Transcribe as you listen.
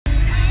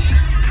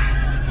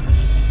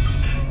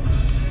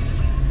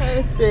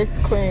Hi, Space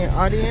Queen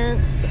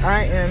audience.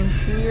 I am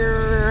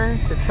here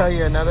to tell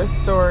you another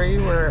story.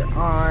 We're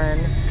on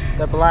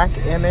the Black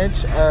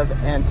Image of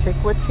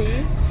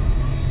Antiquity,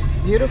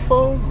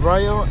 Beautiful,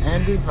 Royal,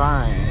 and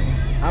Divine.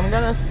 I'm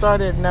going to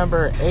start at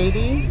number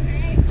 80.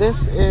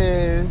 This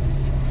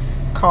is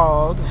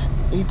called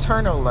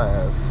Eternal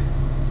Love.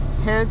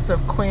 Heads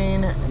of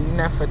Queen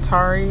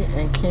Nefertari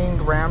and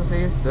King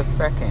Ramses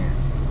II.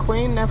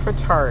 Queen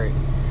Nefertari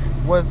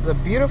was the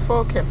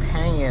beautiful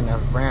companion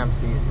of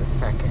Ramses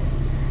II.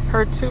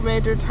 Her two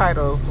major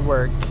titles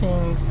were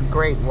King's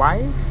Great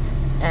Wife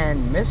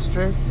and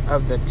Mistress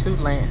of the Two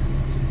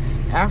Lands.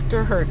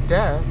 After her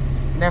death,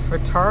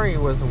 Nefertari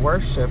was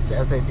worshipped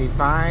as a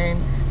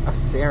divine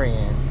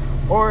Assyrian,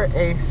 or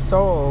a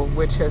soul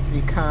which has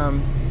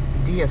become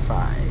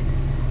deified.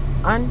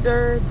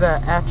 Under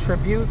the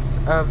attributes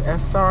of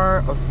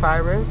Esar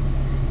Osiris,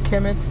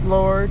 Kemet's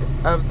lord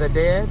of the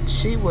dead,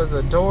 she was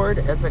adored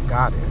as a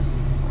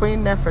goddess.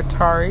 Queen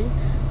Nefertari,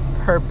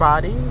 her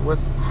body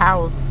was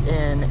housed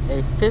in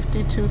a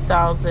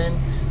 52,000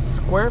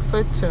 square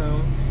foot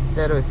tomb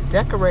that was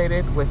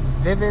decorated with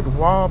vivid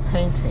wall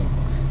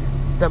paintings,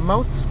 the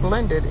most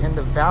splendid in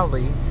the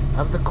Valley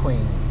of the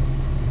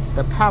Queens,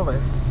 the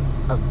Palace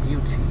of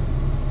Beauty.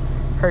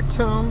 Her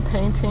tomb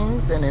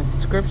paintings and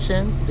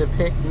inscriptions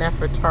depict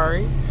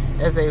Nefertari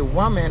as a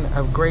woman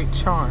of great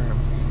charm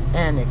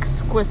and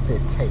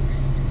exquisite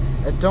taste,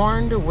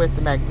 adorned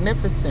with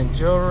magnificent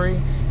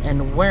jewelry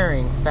and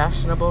wearing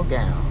fashionable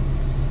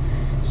gowns.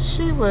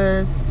 She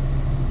was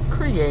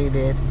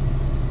created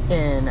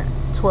in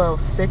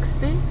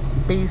 1260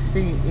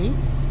 BCE,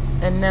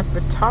 and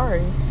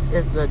Nefertari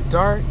is the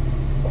dark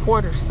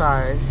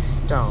quarter-sized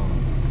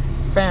stone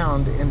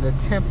found in the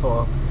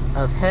temple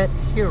of Het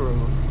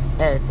Heru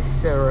at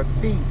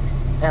Serabit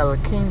El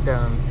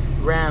Kingdom.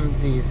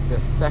 Ramses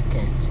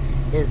II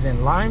is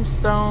in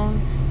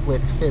limestone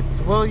with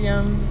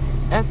Fitzwilliam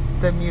at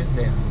the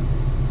Museum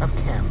of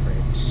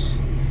Cambridge.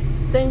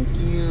 Thank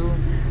you.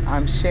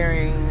 I'm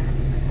sharing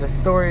the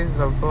stories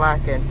of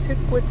Black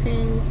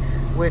Antiquity,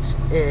 which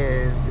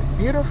is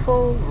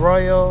beautiful,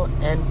 royal,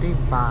 and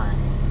divine.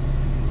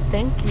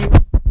 Thank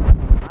you.